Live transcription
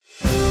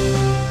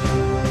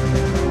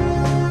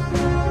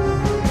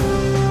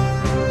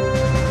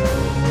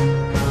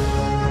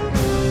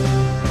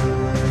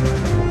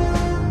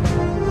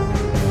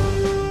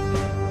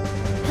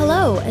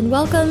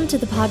Welcome to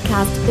the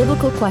podcast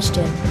Biblical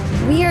Question.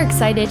 We are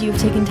excited you've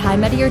taken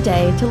time out of your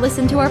day to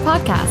listen to our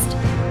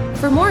podcast.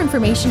 For more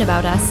information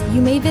about us, you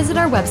may visit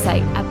our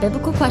website at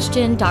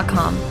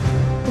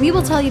biblicalquestion.com. We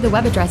will tell you the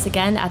web address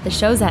again at the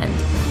show's end.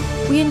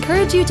 We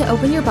encourage you to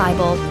open your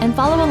Bible and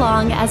follow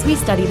along as we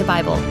study the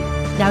Bible.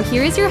 Now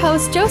here is your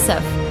host,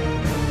 Joseph.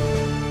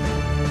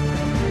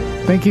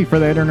 Thank you for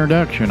that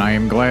introduction. I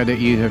am glad that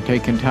you have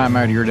taken time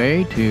out of your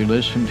day to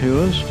listen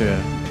to us,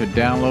 to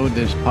download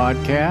this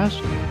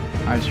podcast.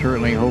 I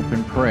certainly hope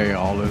and pray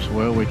all is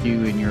well with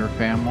you and your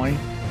family,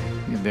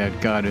 that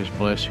God is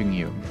blessing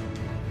you.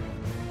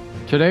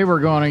 Today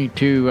we're going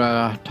to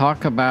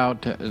talk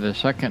about the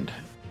second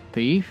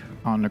thief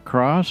on the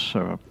cross,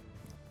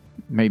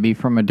 maybe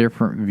from a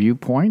different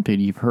viewpoint that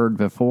you've heard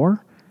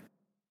before.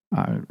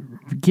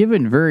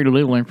 Given very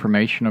little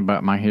information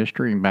about my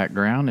history and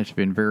background, it's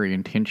been very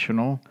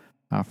intentional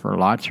for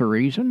lots of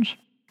reasons,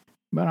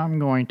 but I'm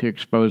going to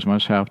expose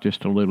myself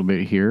just a little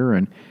bit here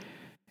and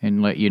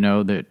let you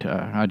know that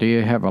I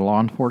did have a law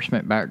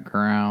enforcement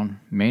background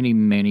many,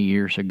 many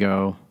years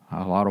ago.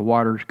 A lot of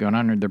water's gone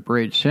under the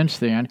bridge since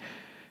then,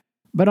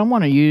 but I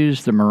want to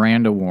use the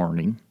Miranda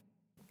warning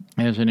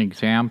as an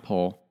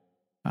example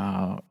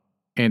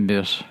in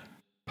this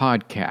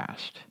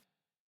podcast.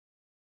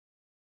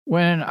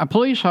 When a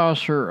police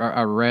officer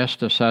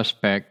arrests a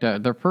suspect,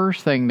 the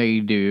first thing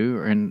they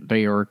do, and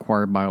they are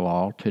required by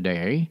law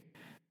today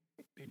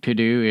to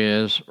do,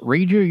 is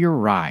read you your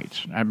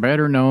rights,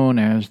 better known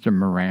as the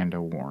Miranda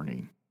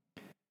warning.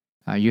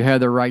 You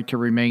have the right to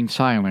remain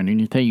silent.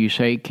 Anything you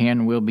say can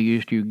and will be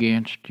used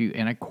against you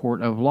in a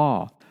court of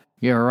law.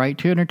 You have a right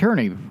to an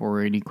attorney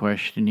before any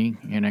questioning,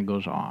 and it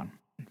goes on.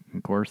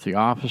 Of course, the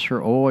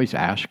officer always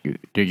asks you,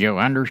 do you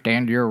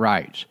understand your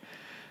rights?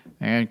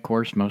 And, of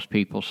course, most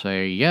people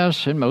say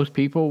yes, and most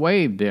people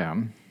waive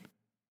them,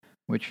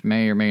 which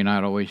may or may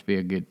not always be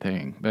a good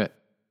thing. But,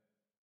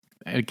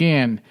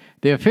 again,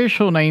 the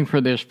official name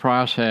for this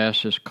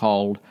process is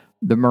called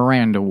the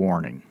Miranda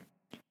warning.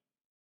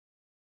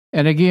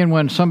 And, again,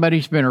 when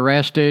somebody's been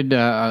arrested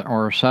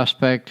or a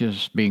suspect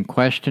is being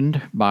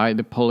questioned by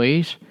the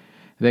police,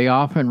 they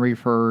often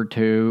refer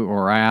to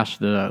or ask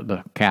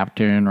the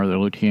captain or the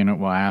lieutenant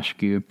will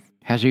ask you,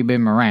 has he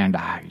been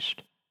Mirandized?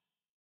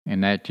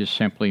 And that just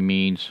simply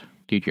means,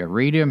 did you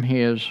read him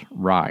his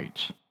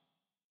rights?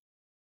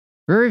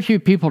 Very few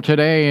people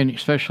today, and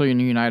especially in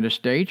the United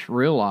States,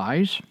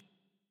 realize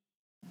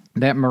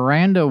that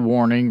Miranda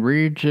warning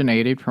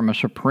originated from a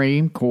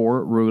Supreme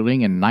Court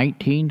ruling in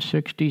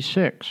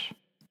 1966.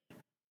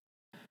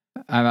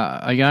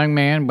 A young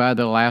man by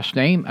the last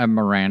name of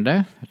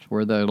Miranda, that's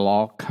where the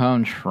law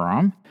comes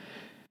from,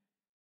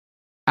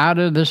 out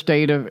of the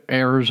state of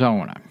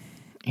Arizona.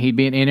 He'd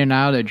been in and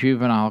out of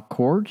juvenile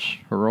courts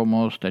for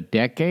almost a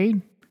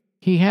decade.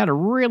 He had a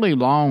really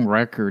long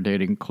record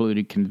that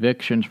included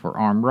convictions for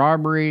armed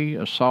robbery,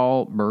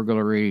 assault,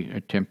 burglary,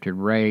 attempted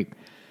rape.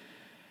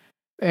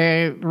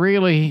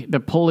 Really, the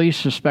police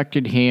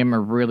suspected him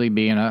of really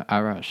being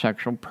a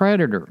sexual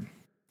predator.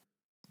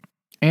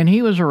 And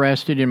he was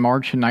arrested in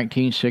March of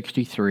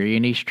 1963,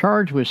 and he's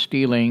charged with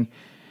stealing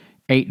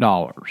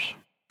 $8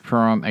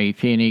 from a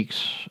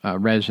Phoenix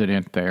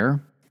resident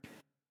there.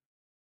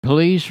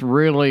 Police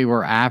really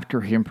were after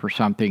him for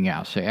something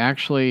else. They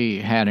actually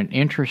had an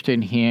interest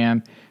in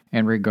him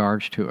in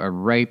regards to a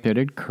rape that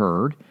had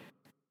occurred,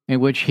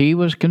 in which he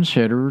was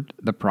considered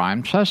the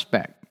prime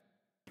suspect.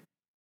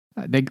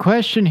 They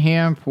questioned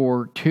him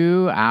for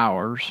 2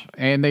 hours,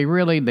 and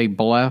they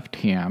bluffed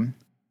him,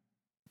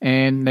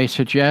 and they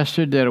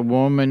suggested that a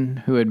woman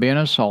who had been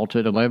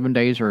assaulted 11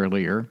 days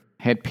earlier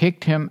had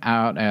picked him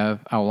out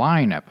of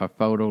a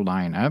photo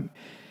lineup,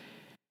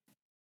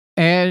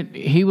 and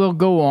he will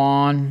go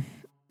on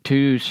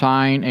to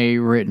sign a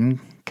written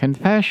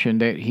confession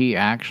that he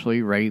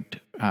actually raped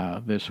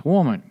this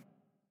woman.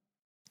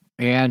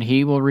 And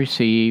he will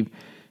receive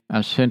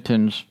a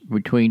sentence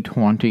between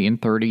 20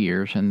 and 30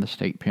 years in the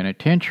state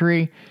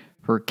penitentiary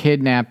for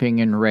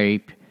kidnapping and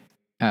rape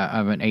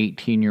of an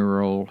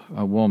 18-year-old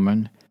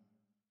woman.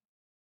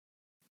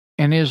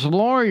 And his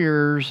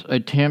lawyers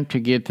attempt to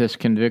get this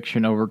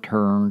conviction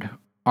overturned,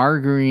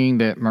 arguing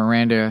that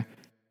Miranda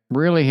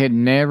really had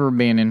never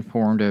been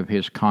informed of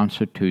his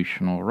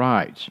constitutional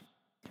rights.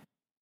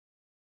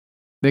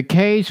 The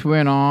case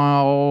went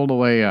all the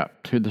way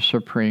up to the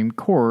Supreme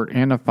Court,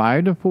 and a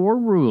 5-4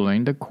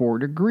 ruling, the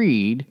court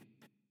agreed,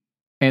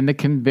 and the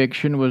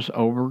conviction was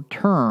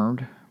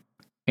overturned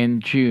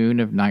in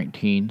June of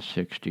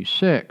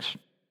 1966.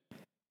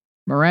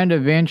 Miranda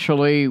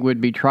eventually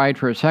would be tried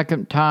for a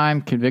second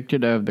time,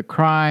 convicted of the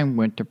crime,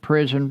 went to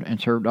prison,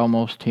 and served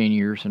almost 10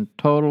 years in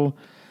total.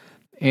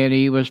 And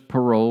he was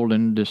paroled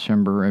in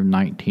December of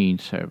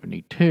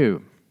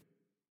 1972.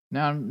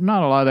 Now,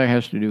 not a lot of that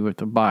has to do with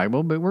the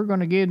Bible, but we're going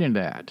to get into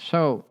that.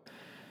 So,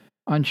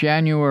 on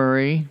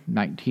January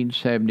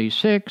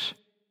 1976,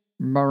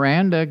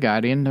 Miranda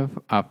got into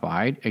a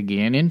fight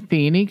again in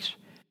Phoenix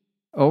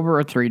over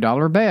a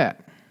 $3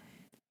 bet.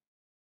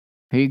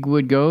 He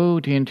would go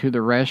into the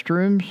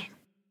restrooms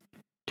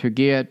to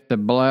get the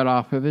blood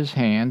off of his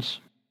hands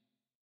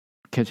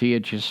because he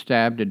had just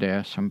stabbed to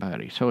death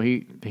somebody. So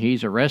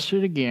he's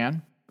arrested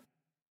again.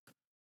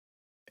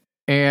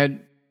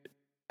 And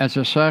as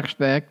a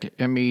suspect,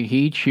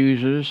 he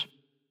chooses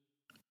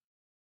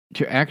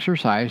to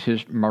exercise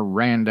his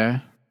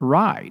Miranda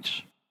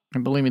rights.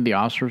 And believe me, the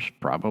officers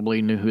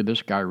probably knew who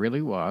this guy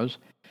really was.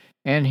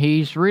 And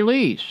he's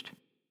released.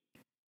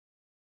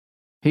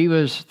 He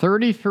was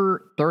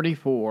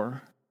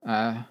 34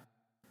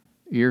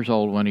 years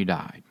old when he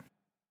died.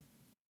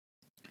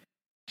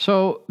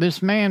 So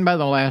this man by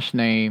the last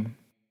name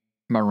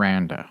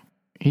Miranda,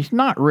 he's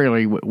not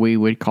really what we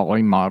would call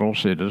a model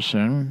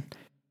citizen.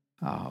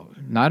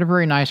 Not a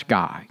very nice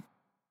guy.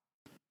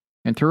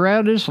 And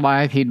throughout his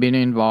life, he'd been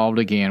involved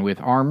again with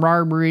armed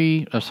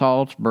robbery,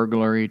 assaults,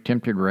 burglary,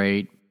 attempted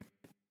rape.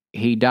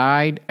 He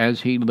died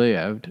as he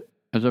lived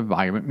as a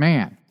violent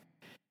man.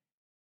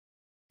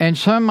 And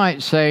some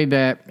might say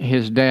that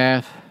his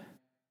death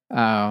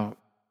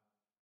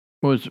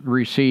was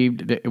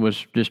received, that it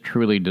was just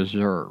truly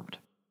deserved.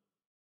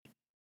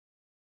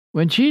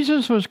 When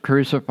Jesus was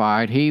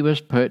crucified, he was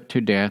put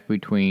to death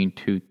between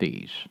two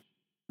thieves.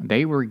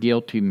 They were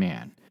guilty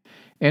men.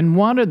 And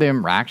one of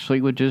them actually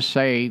would just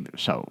say,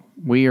 so,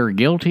 we are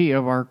guilty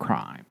of our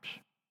crimes.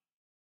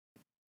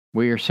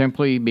 We are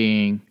simply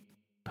being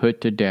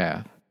put to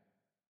death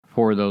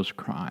for those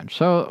crimes.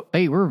 So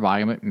they were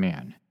violent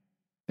men.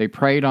 They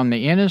preyed on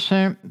the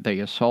innocent, they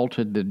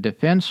assaulted the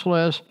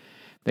defenseless,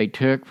 they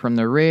took from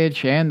the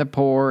rich and the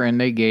poor, and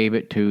they gave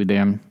it to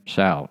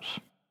themselves.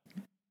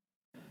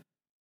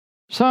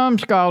 Some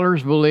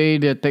scholars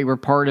believe that they were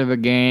part of a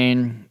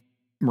gang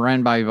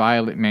run by a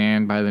violent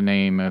man by the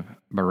name of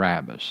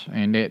Barabbas,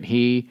 and that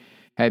he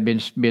had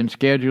been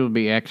scheduled to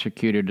be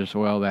executed as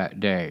well that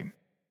day.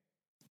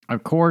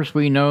 Of course,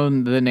 we know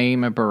the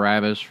name of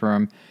Barabbas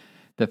from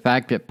the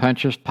fact that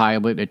Pontius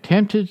Pilate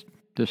attempted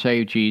to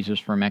save Jesus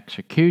from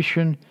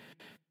execution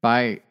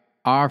by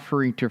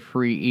offering to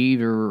free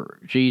either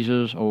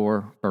Jesus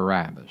or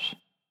Barabbas.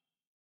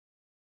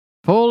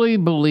 Fully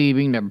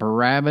believing that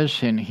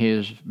Barabbas and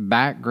his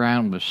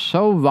background was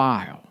so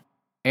vile,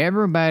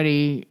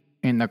 everybody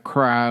in the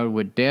crowd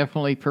would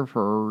definitely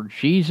prefer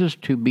Jesus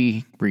to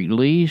be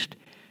released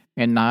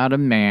and not a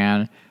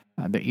man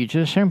that you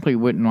just simply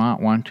would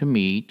not want to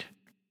meet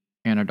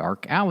in a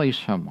dark alley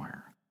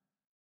somewhere.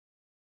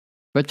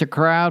 But the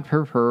crowd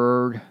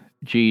preferred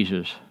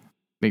Jesus.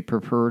 They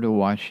preferred to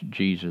watch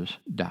Jesus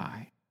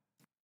die.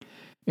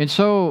 And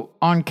so,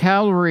 on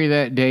Calvary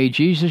that day,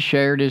 Jesus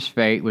shared his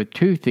fate with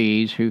two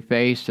thieves who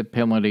faced the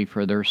penalty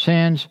for their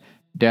sins,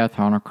 death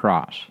on a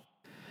cross.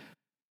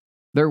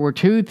 There were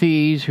two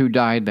thieves who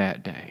died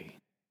that day.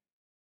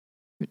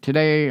 But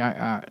today,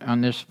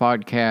 on this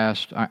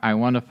podcast, I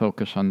want to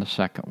focus on the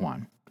second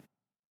one.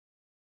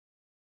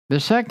 The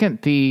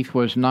second thief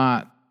was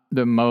not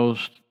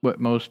what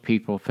most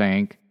people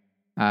think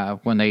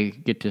when they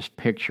get this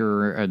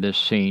picture of this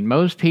scene.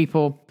 Most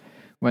people,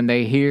 when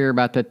they hear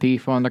about the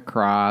thief on the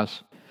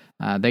cross,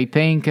 they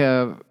think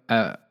of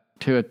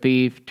to a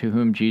thief to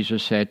whom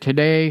Jesus said,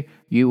 "Today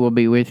you will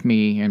be with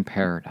me in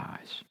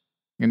paradise."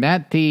 And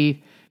that thief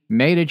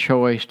made a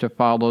choice to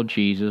follow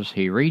Jesus.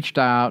 He reached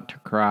out to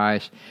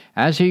Christ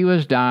as he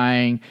was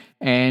dying,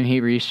 and he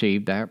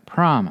received that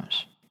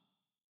promise.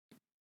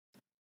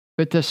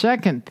 But the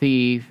second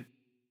thief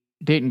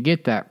didn't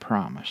get that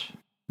promise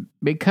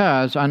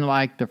because,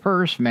 unlike the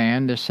first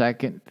man, the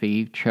second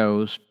thief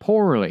chose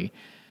poorly.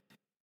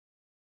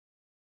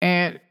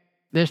 And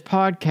this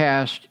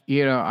podcast,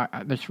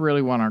 that's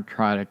really what I'm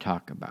trying to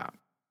talk about.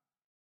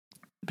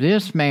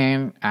 This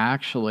man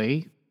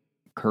actually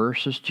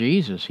curses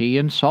Jesus. He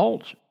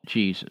insults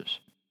Jesus.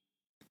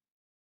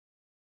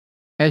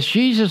 As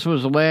Jesus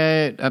was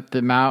led up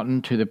the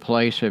mountain to the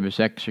place of his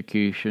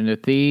execution, the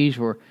thieves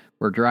were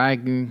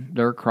dragging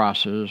their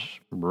crosses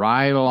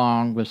right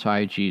along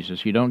beside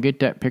Jesus. You don't get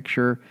that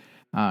picture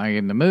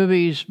in the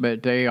movies,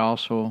 but they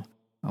also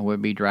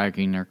would be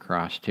dragging their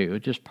cross too.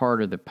 It's just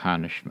part of the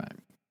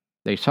punishment.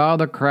 They saw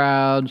the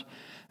crowds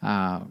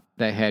that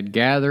had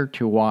gathered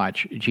to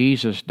watch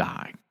Jesus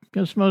die,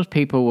 because most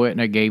people wouldn't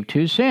have gave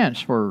 2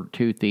 cents for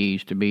two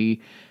thieves to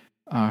be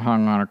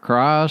hung on a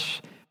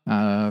cross,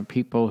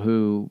 people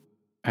who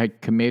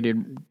had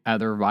committed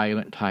other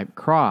violent type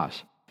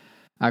crimes.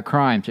 And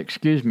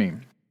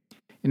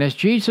as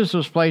Jesus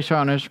was placed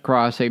on his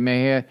cross, they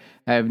may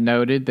have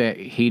noted that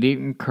he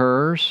didn't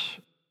curse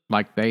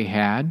like they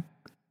had.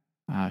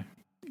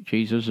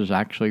 Jesus is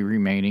actually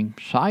remaining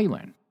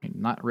silent and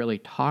not really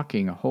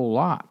talking a whole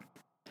lot.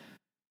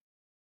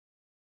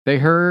 They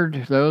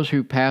heard those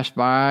who passed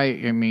by,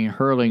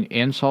 hurling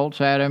insults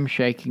at him,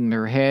 shaking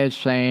their heads,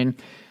 saying,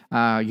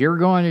 "You're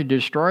going to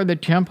destroy the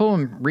temple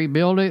and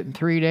rebuild it in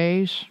 3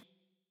 days?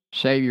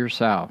 Save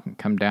yourself and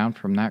come down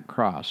from that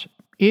cross,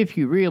 if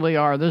you really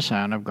are the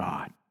Son of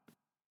God."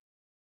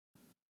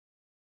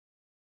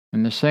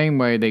 In the same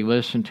way, they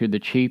listened to the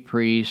chief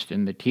priests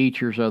and the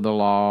teachers of the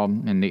law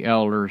and the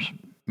elders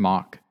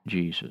mock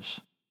Jesus.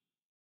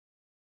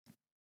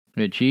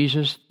 But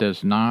Jesus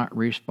does not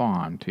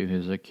respond to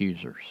his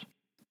accusers.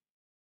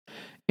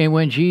 And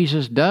when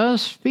Jesus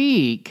does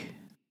speak,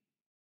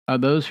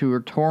 of those who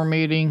were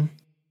tormenting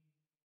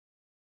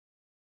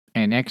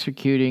and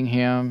executing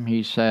him,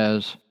 he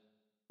says,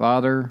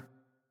 Father,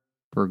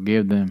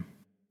 forgive them,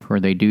 for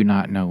they do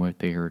not know what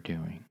they are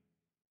doing.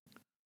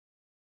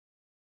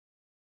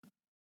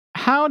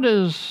 How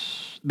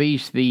does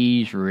these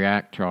thieves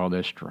react to all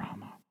this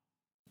drama?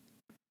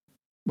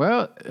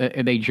 Well,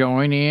 they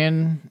join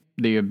in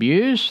the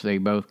abuse. They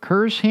both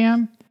curse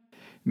him.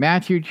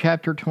 Matthew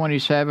chapter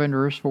 27,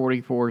 verse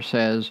 44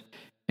 says,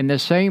 in the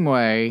same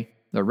way,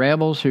 the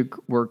rebels who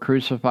were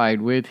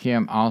crucified with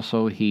him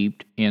also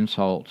heaped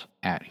insults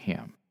at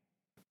him.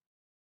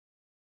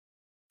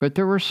 But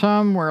there were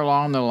some where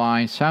along the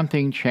line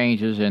something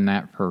changes in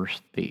that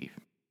first thief.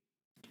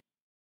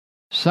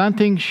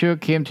 Something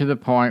shook him to the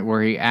point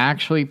where he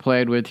actually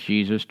pled with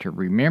Jesus to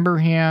remember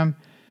him.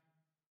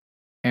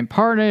 And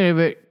part of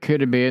it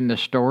could have been the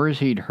stories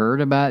he'd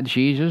heard about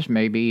Jesus.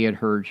 Maybe he had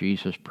heard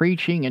Jesus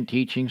preaching and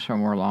teaching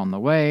somewhere along the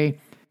way.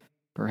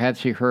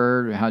 Perhaps he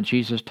heard how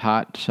Jesus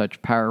taught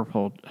such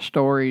powerful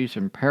stories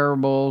and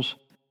parables,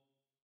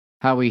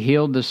 how he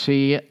healed the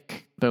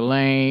sick, the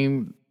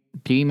lame,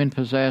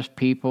 demon-possessed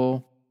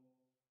people,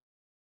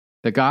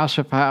 the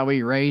gossip how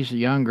he raised a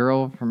young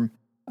girl from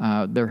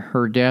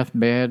her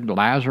deathbed,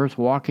 Lazarus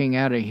walking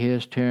out of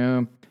his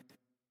tomb.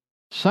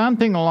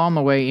 Something along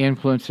the way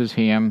influences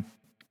him,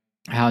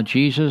 how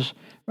Jesus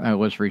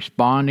was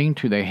responding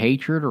to the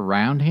hatred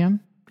around him.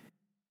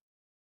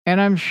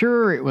 And I'm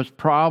sure it was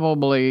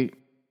probably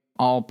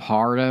all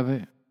part of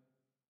it.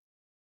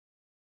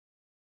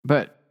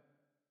 But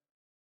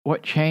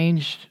what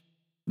changed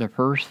the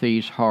first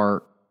thief's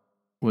heart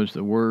was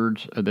the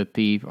words of the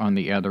thief on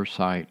the other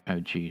side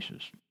of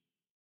Jesus.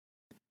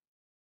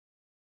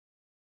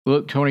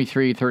 Luke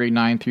 23,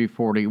 39 through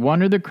 40.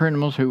 One of the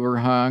criminals who were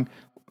hung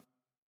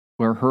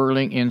were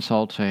hurling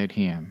insults at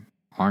him.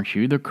 Aren't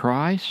you the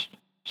Christ?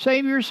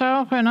 Save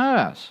yourself and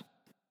us.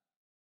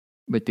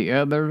 But the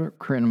other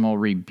criminal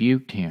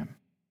rebuked him.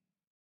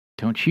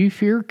 Don't you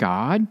fear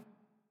God?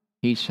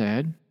 He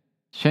said,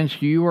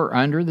 since you are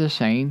under the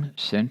same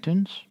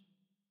sentence.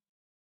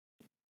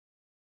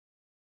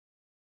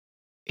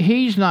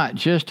 He's not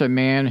just a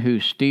man who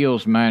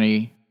steals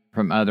money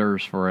from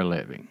others for a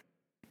living.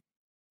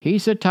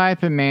 He's the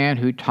type of man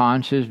who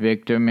taunts his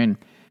victim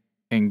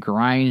and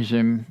grinds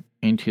him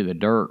into the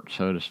dirt,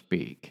 so to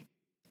speak.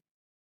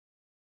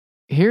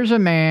 Here's a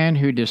man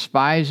who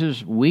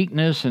despises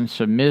weakness and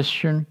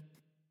submission.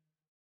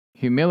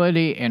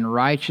 Humility and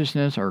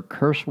righteousness are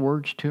curse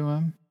words to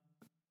him.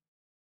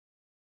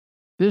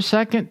 This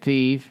second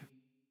thief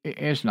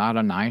is not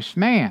a nice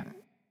man.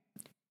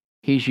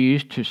 He's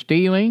used to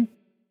stealing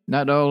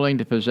not only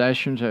the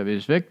possessions of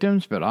his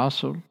victims, but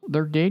also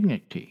their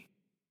dignity.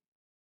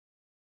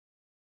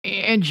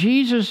 And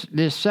Jesus,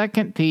 this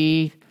second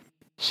thief,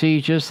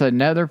 sees just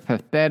another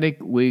pathetic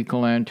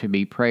weakling to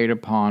be preyed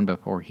upon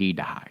before he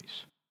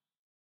dies.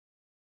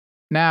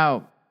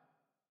 Now,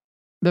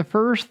 the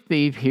first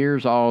thief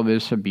hears all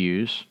this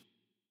abuse,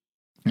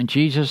 and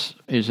Jesus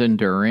is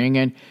enduring,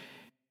 and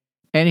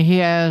he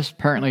has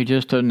apparently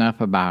just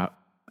enough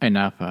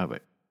of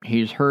it.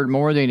 He's heard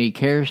more than he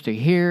cares to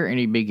hear, and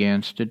he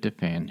begins to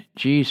defend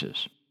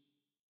Jesus.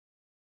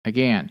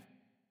 Again,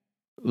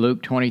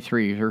 Luke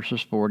 23,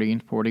 verses 40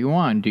 and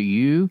 41.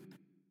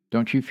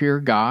 Don't you fear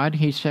God,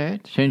 he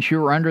said? Since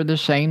you are under the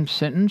same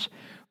sentence,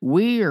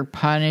 we are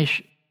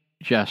punished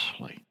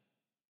justly,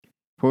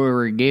 for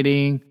we're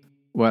getting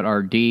what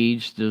our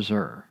deeds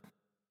deserve.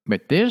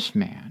 But this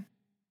man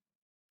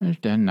has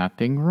done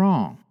nothing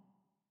wrong.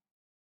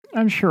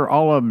 I'm sure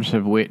all of us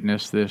have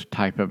witnessed this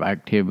type of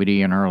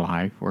activity in our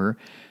life where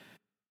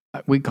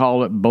we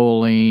call it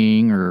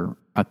bullying or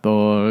a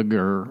thug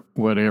or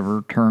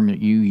whatever term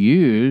that you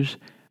use.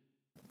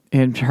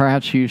 And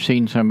perhaps you've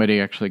seen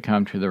somebody actually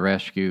come to the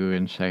rescue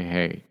and say,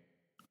 hey,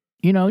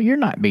 you're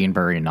not being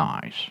very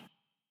nice.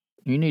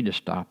 You need to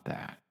stop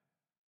that.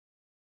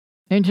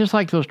 And just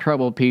like those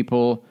troubled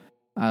people,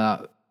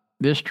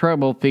 this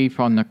troubled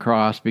thief on the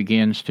cross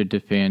begins to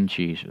defend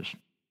Jesus.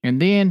 And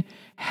then,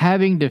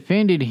 having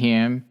defended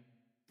him,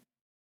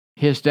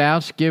 his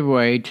doubts give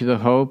way to the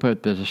hope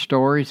that the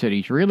stories that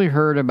he's really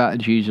heard about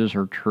Jesus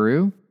are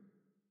true.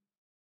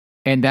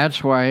 And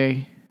that's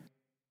why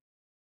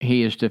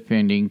he is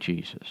defending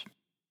Jesus.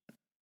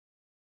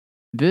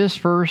 This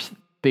first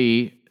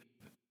thief,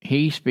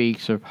 he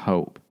speaks of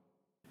hope.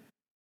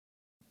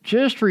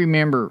 Just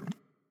remember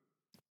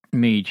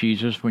me,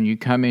 Jesus, when you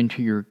come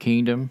into your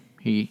kingdom.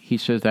 He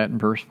says that in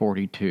verse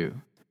 42.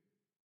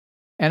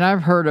 And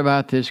I've heard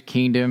about this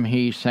kingdom,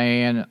 he's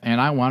saying,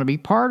 and I want to be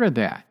part of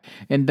that.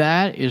 And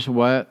that is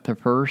what the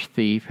first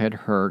thief had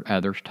heard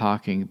others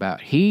talking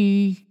about.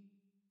 He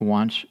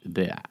wants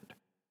that.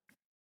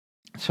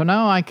 So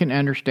now I can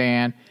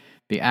understand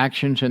the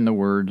actions and the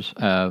words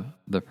of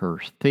the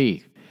first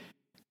thief.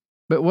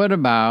 But what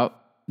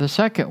about the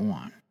second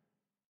one?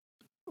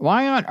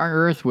 Why on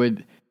earth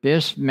would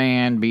this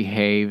man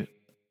behave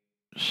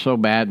so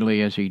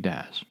badly as he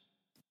does?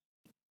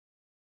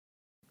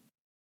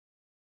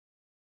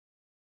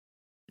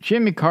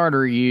 Jimmy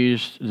Carter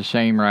used the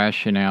same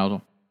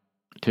rationale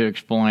to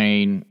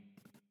explain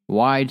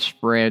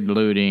widespread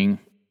looting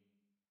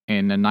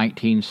in the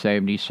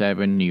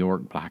 1977 New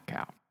York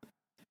blackout.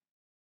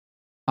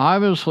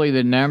 Obviously,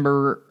 the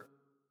number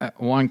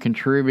one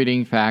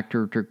contributing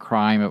factor to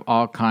crime of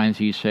all kinds,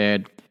 he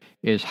said,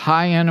 is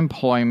high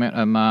unemployment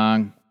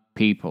among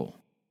people.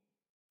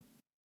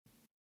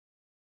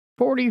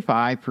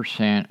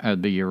 45%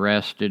 of the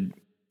arrested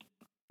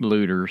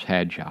looters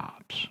had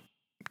jobs.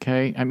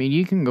 Okay? I mean,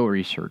 you can go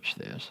research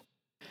this.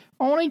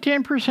 Only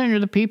 10%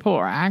 of the people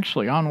are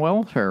actually on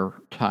welfare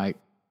type,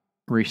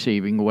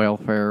 receiving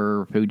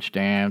welfare, food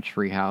stamps,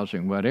 free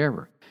housing,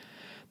 whatever.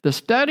 The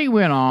study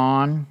went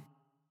on,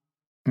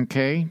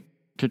 okay,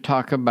 to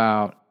talk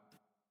about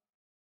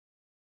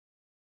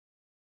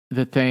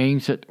the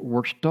things that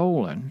were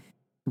stolen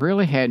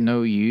really had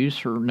no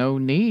use or no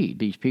need.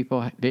 These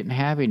people didn't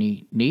have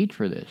any need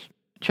for this.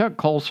 Chuck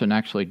Colson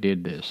actually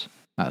did this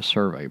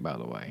survey, by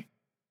the way.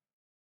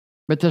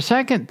 But the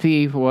second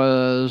thief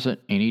wasn't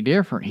any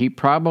different. He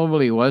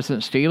probably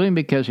wasn't stealing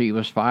because he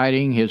was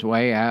fighting his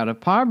way out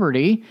of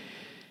poverty.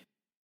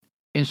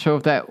 And so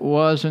if that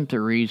wasn't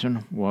the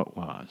reason, what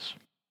was?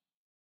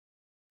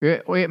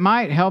 It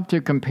might help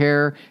to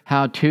compare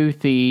how two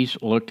thieves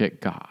looked at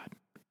God.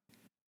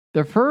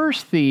 The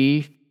first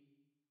thief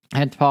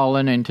had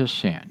fallen into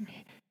sin.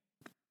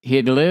 He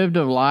had lived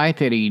a life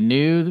that he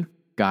knew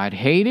God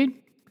hated,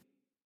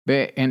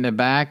 but in the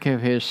back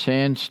of his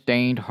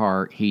sin-stained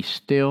heart, he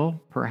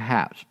still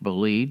perhaps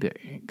believed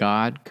that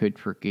God could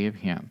forgive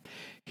him.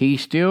 He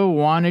still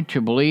wanted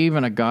to believe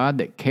in a God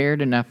that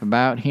cared enough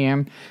about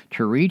him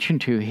to reach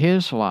into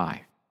his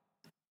life.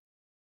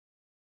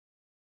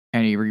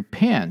 And he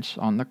repents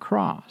on the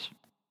cross.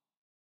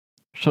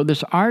 So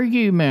this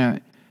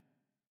argument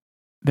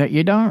that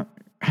you don't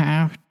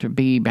have to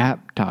be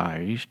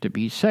baptized to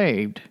be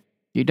saved,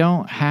 you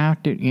don't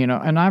have to,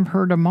 and I've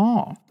heard them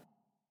all.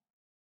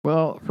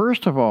 Well,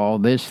 first of all,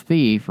 this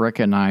thief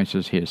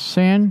recognizes his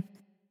sin,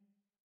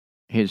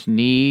 his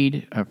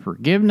need of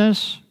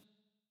forgiveness,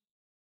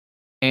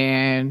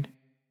 and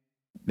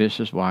this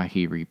is why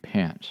he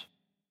repents.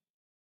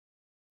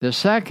 The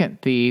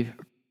second thief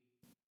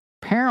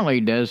apparently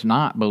does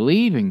not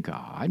believe in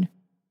God.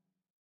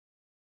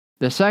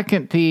 The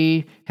second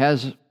thief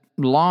has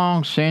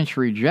long since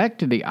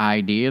rejected the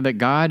idea that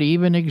God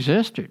even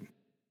existed.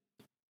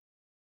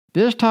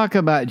 This talk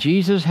about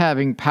Jesus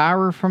having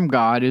power from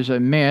God is a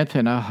myth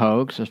and a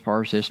hoax as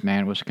far as this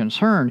man was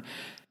concerned.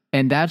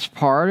 And that's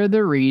part of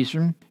the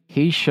reason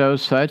he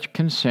shows such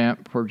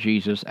contempt for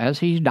Jesus as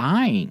he's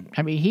dying.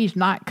 I mean, he's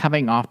not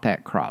coming off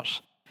that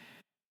cross.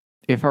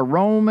 If a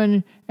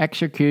Roman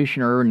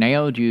executioner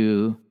nailed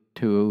you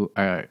to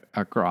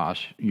a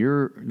cross,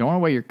 the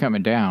only way you're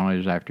coming down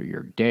is after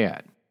you're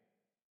dead.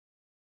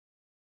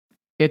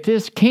 If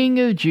this king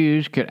of the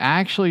Jews could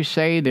actually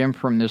save them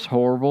from this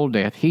horrible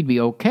death, he'd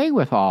be okay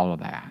with all of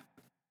that.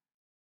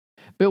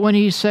 But when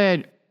he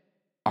said,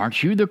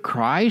 "Aren't you the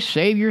Christ?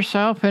 Save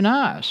yourself and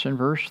us," in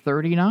verse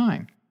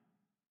 39,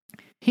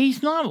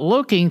 he's not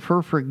looking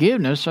for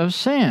forgiveness of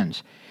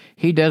sins.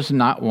 He does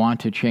not want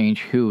to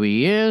change who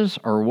he is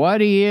or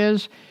what he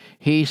is.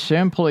 He's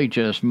simply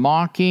just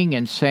mocking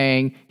and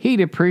saying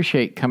he'd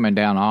appreciate coming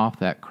down off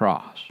that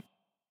cross.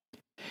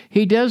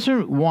 He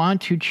doesn't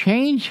want to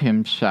change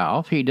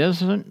himself. He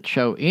doesn't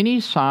show any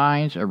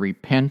signs of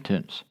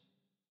repentance.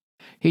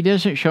 He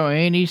doesn't show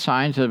any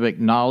signs of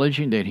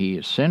acknowledging that he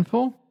is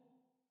sinful.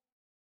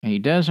 And he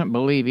doesn't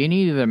believe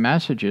any of the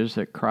messages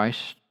that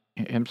Christ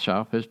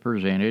himself has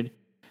presented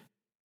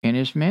in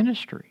his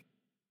ministry.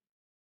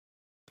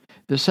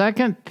 The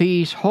second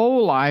thief's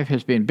whole life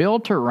has been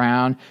built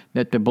around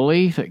the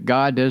belief that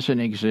God doesn't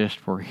exist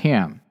for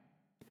him.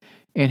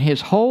 In his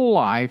whole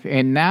life,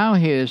 and now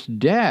his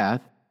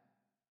death,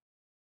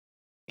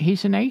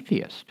 he's an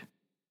atheist.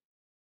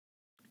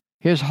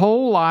 His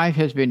whole life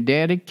has been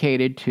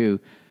dedicated to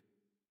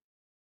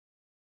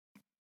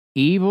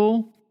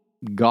evil,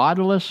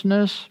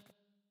 godlessness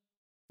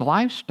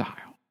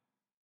lifestyle.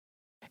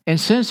 And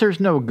since there's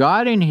no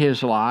God in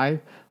his life,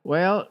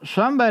 well,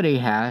 somebody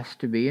has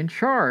to be in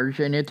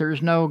charge. And if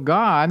there's no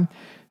God,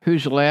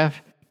 who's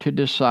left to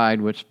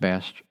decide what's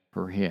best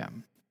for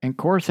him? And of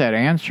course, that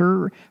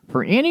answer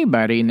for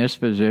anybody in this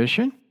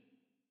position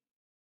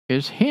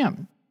is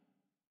him.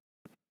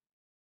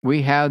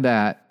 We have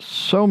that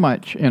so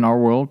much in our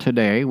world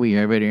today. We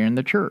have it in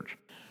the church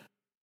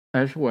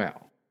as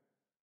well.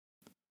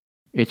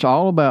 It's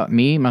all about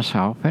me,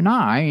 myself, and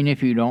I. And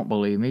if you don't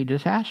believe me,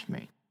 just ask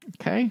me.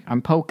 Okay?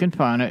 I'm poking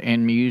fun at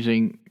and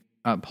using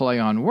play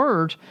on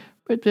words,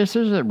 but this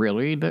is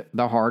really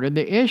the heart of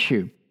the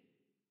issue.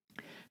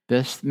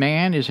 This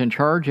man is in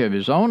charge of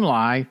his own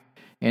life,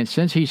 and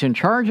since he's in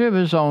charge of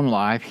his own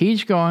life,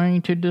 he's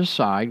going to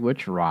decide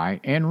what's right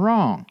and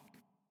wrong.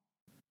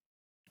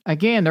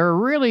 Again, there are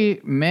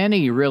really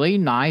many really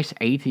nice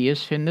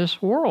atheists in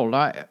this world.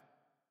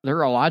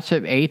 There are lots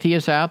of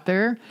atheists out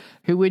there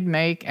who would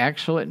make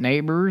excellent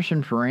neighbors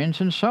and friends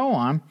and so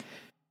on.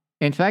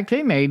 In fact,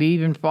 they may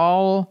even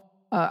follow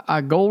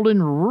a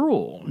golden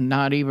rule,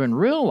 not even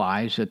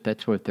realize that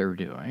that's what they're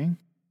doing.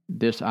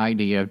 this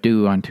idea of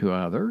do unto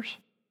others.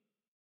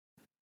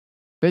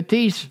 But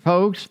these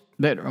folks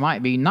that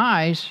might be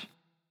nice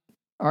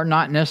are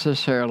not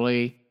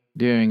necessarily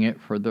doing it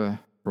for the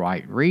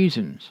right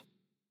reasons,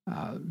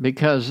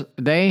 because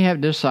they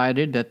have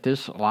decided that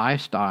this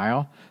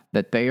lifestyle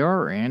that they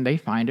are in, they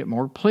find it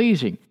more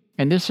pleasing.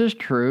 And this is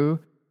true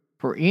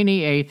for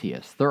any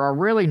atheist. There are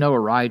really no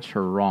rights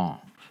or wrongs.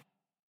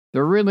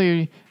 There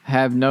really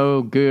have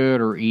no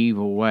good or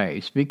evil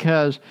ways,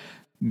 because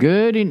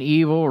good and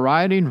evil,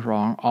 right and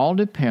wrong, all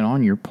depend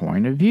on your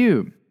point of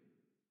view.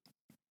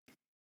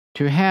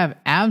 To have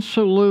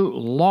absolute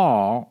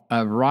law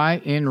of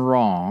right and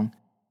wrong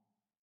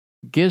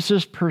gives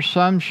us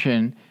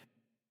presumption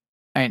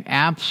an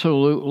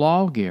absolute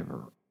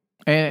lawgiver.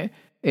 And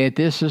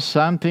this is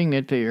something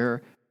that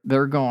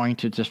they're going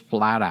to just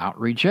flat out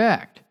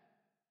reject.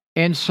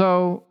 And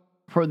so,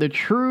 for the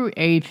true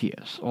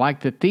atheist,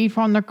 like the thief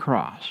on the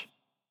cross,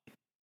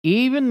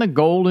 even the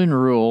golden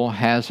rule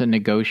has a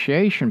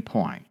negotiation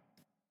point.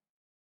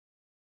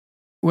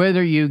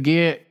 Whether you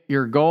get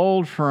your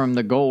gold from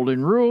the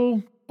golden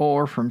rule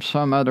or from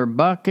some other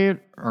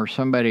bucket or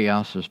somebody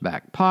else's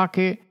back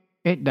pocket,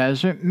 it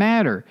doesn't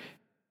matter.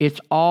 It's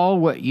all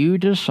what you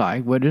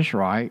decide what is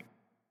right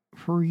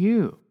for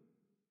you.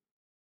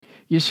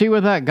 You see,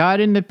 without God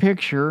in the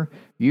picture,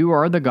 you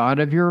are the God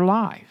of your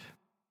life.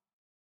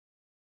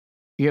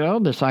 You know,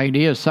 this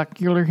idea of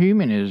secular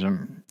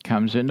humanism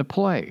comes into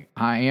play.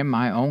 I am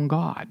my own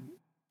God.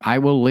 I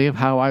will live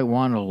how I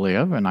want to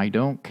live, and I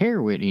don't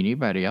care what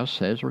anybody else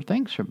says or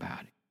thinks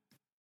about it.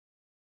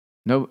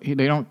 No,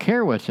 they don't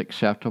care what's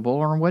acceptable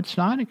or what's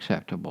not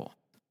acceptable.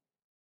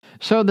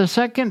 So the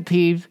second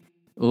thief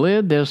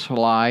lived this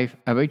life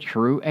of a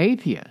true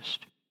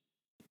atheist.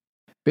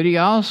 But he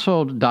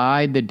also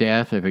died the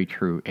death of a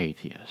true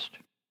atheist.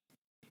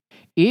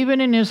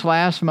 Even in his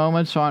last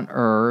moments on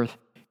earth,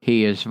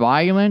 he is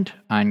violent,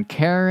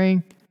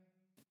 uncaring,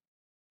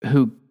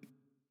 who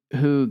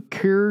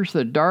cures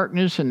the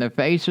darkness in the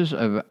faces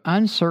of an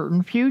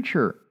uncertain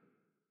future.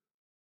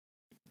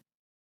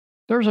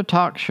 There's a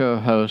talk show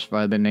host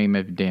by the name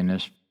of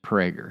Dennis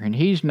Prager, and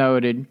he's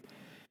noted,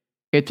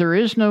 if there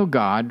is no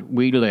God,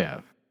 we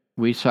live,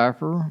 we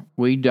suffer,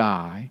 we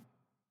die,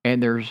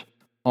 and there's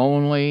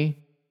only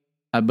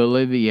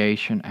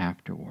obliviation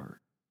afterward.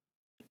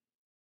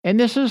 And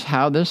this is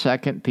how the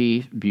second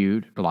thief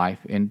viewed life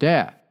and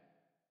death.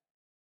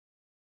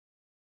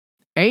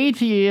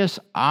 Atheists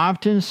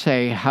often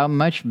say how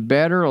much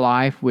better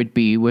life would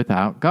be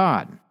without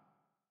God.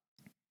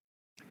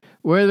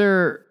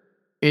 Whether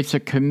it's a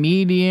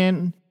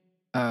comedian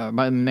by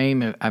the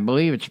name of, I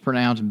believe it's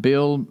pronounced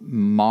Bill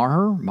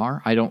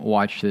Maher. I don't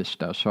watch this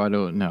stuff, so I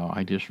don't know.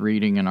 I'm just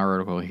reading an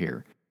article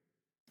here.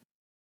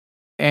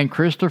 And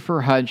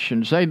Christopher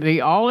Hutchins, they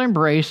all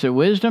embrace the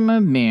wisdom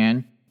of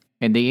men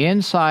and the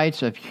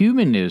insights of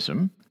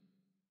humanism,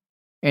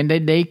 and they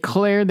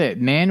declare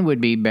that man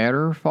would be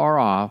better far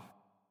off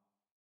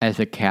as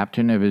the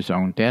captain of his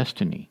own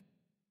destiny.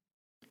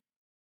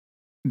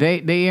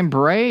 They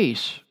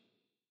embrace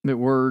the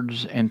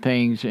words and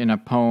things in a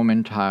poem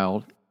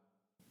entitled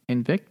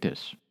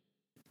Invictus.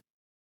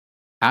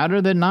 Out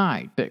of the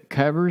night that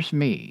covers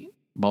me,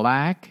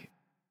 black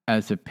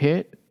as a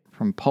pit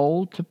from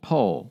pole to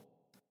pole,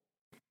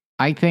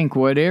 I think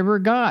whatever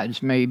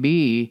gods may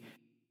be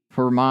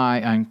for my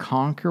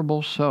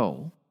unconquerable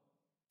soul,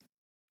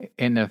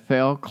 in the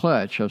fell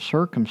clutch of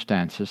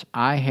circumstances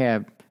I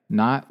have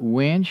not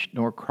winced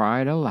nor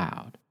cried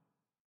aloud.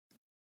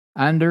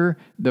 Under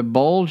the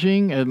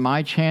bulging of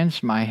my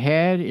chance, my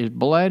head is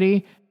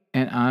bloody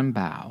and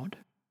unbowed.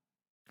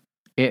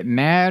 It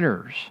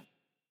matters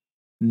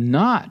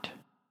not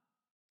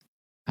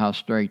how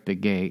straight the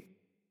gate,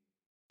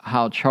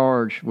 how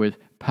charged with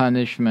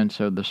punishments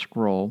of the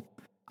scroll.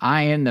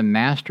 I am the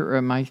master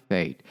of my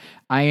fate.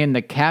 I am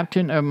the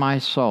captain of my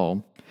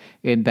soul.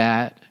 And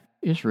that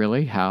is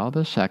really how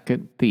the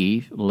second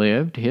thief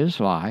lived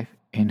his life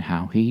and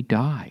how he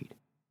died.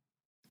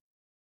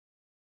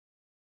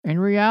 In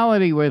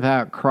reality,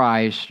 without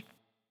Christ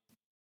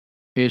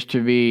is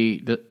to be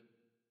the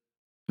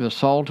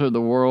salt of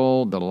the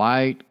world, the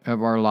light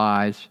of our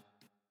lives,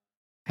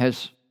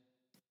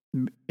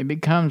 it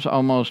becomes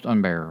almost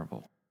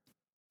unbearable.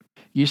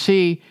 You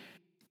see,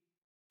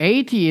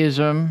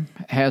 atheism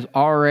has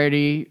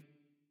already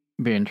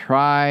been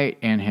tried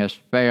and has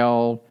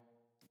failed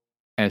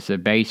as the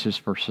basis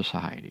for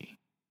society.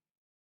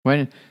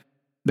 When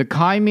the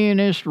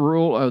communist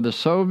rule of the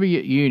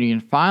Soviet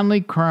Union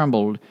finally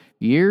crumbled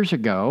years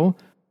ago,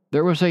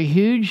 there was a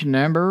huge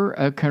number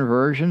of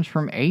conversions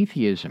from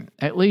atheism.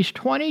 At least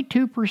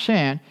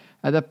 22%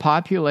 of the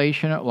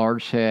population at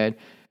large said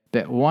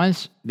that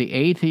once the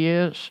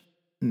atheists,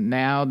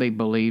 now they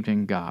believed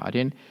in God.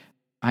 And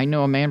I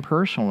know a man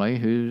personally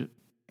who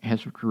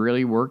has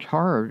really worked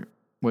hard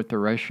with the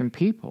Russian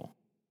people.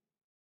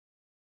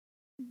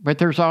 But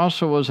there's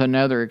also was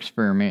another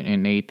experiment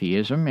in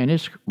atheism, and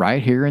it's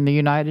right here in the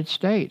United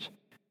States.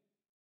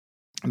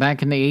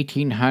 Back in the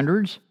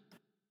 1800s,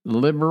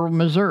 liberal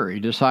Missouri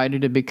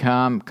decided to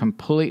become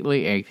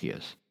completely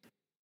atheist.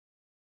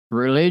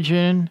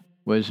 Religion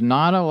was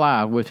not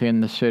allowed within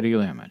the city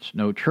limits.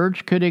 No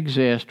church could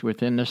exist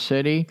within the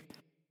city,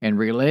 and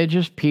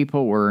religious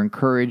people were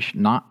encouraged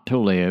not to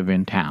live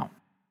in town.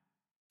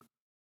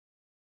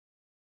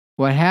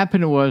 What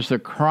happened was the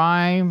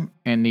crime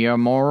and the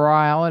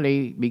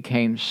immorality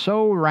became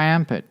so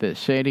rampant that the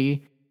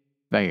city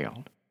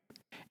failed.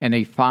 And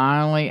they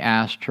finally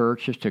asked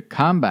churches to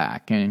come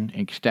back and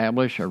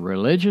establish a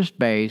religious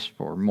base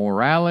for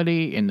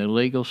morality in the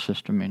legal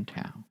system in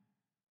town.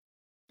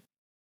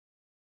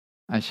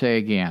 I say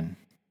again,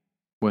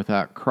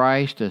 without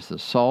Christ as the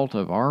salt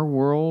of our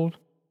world,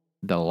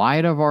 the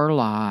light of our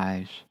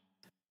lives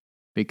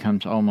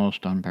becomes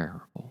almost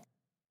unbearable.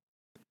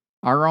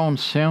 Our own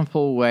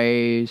sinful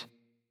ways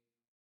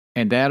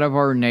and that of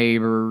our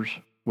neighbors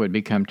would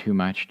become too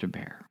much to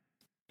bear.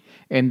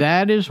 And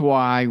that is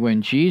why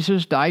when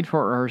Jesus died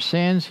for our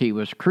sins, he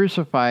was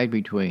crucified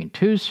between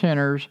two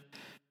sinners.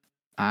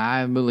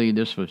 I believe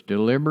this was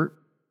deliberate,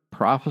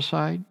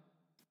 prophesied,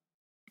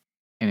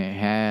 and it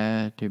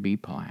had to be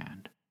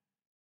planned.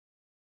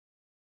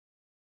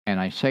 And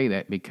I say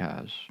that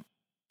because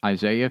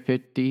Isaiah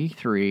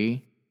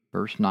 53,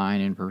 verse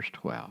 9 and verse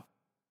 12.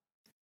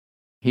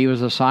 He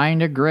was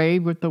assigned a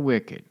grave with the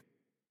wicked.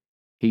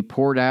 He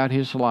poured out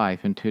his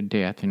life into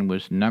death and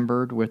was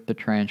numbered with the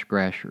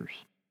transgressors.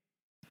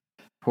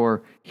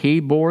 For he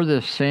bore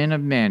the sin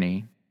of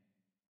many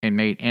and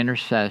made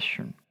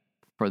intercession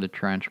for the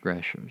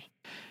transgressors.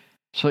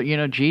 So,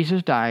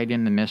 Jesus died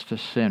in the midst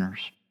of sinners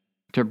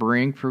to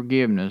bring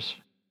forgiveness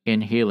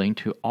and healing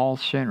to all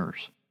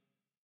sinners.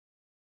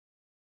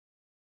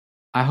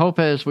 I hope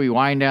as we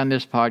wind down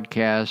this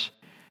podcast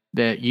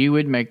that you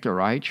would make the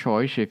right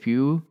choice if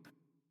you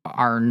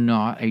are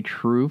not a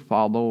true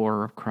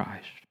follower of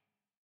Christ.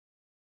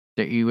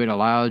 That you would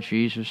allow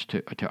Jesus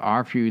to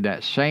offer you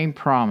that same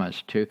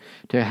promise to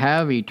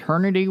have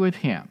eternity with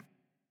him.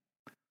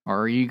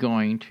 Or are you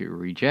going to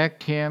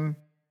reject him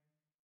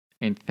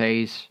and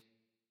face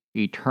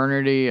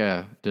eternity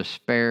of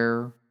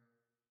despair?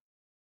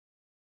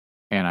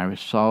 And I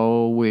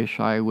so wish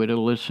I would have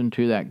listened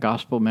to that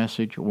gospel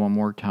message one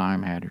more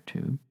time,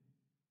 attitude.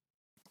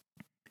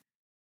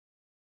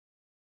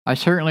 I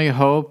certainly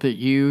hope that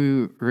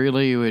you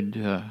really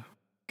would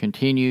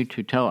continue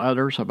to tell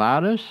others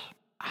about us,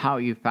 how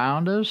you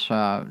found us.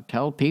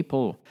 Tell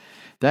people.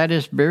 That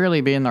has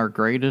barely been our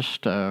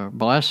greatest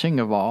blessing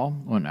of all,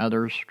 when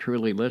others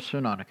truly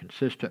listen on a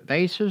consistent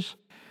basis.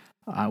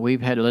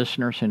 We've had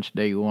listeners since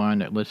day one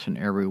that listen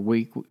every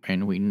week,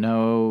 and we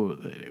know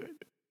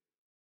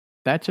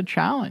that's a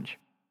challenge.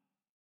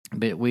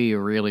 But we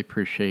are really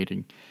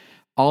appreciating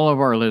all of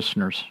our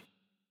listeners.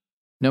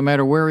 No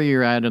matter where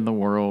you're at in the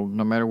world,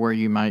 no matter where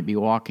you might be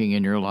walking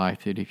in your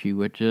life, that if you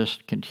would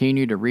just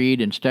continue to read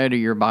and study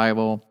your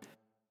Bible,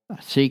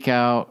 seek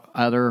out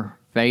other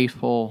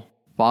faithful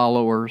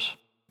followers.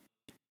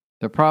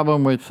 The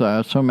problem with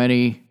so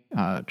many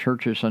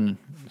churches, and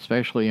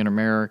especially in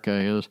America,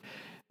 is,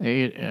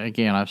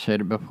 again, I've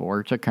said it before,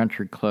 it's a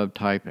country club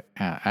type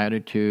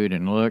attitude.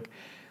 And look,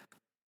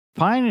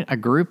 find a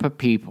group of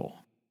people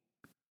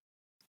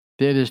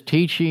that is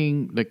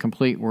teaching the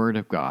complete Word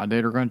of God,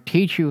 that are going to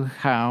teach you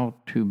how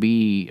to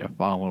be a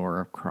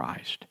follower of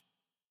Christ,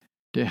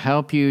 to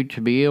help you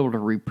to be able to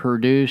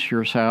reproduce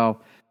yourself.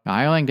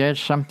 I think that's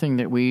something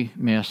that we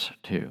miss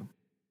too.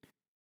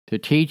 To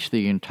teach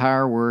the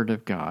entire Word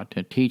of God,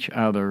 to teach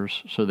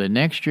others, so the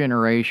next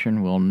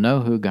generation will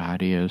know who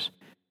God is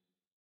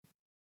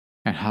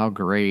and how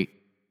great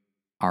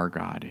our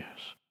God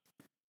is.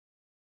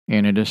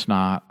 And it is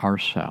not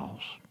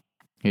ourselves.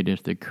 It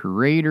is the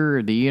creator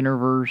of the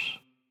universe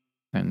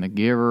and the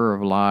giver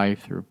of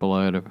life through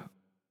blood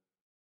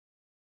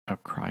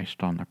of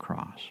Christ on the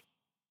cross.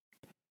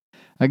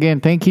 Again,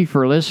 thank you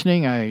for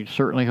listening. I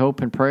certainly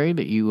hope and pray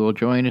that you will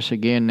join us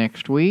again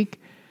next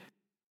week.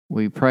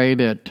 We pray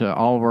that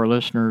all of our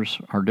listeners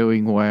are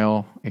doing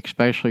well,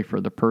 especially for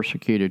the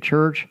persecuted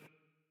church,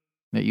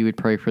 that you would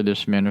pray for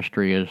this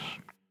ministry as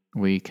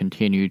we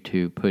continue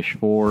to push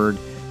forward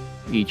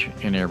each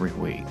and every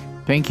week.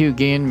 Thank you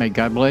again. May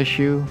God bless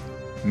you.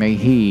 May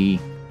He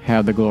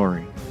have the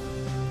glory.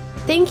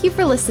 Thank you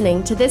for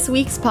listening to this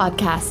week's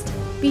podcast.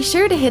 Be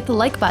sure to hit the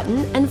like button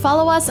and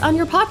follow us on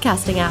your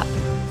podcasting app.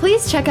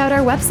 Please check out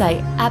our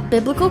website at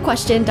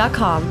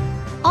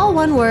biblicalquestion.com. All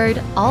one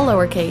word, all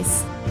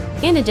lowercase.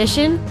 In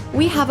addition,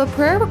 we have a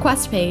prayer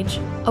request page,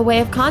 a way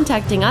of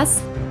contacting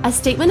us, a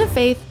statement of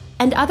faith,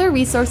 and other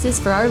resources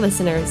for our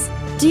listeners.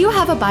 Do you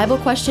have a Bible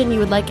question you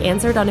would like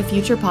answered on a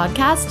future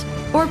podcast?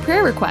 Or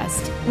prayer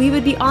request? We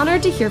would be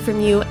honored to hear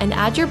from you and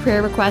add your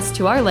prayer request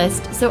to our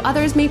list so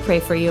others may pray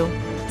for you.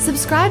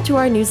 Subscribe to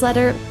our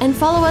newsletter and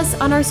follow us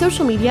on our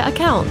social media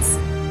accounts.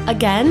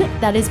 Again,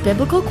 that is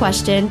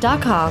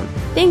biblicalquestion.com.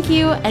 Thank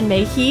you, and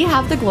may He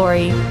have the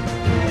glory.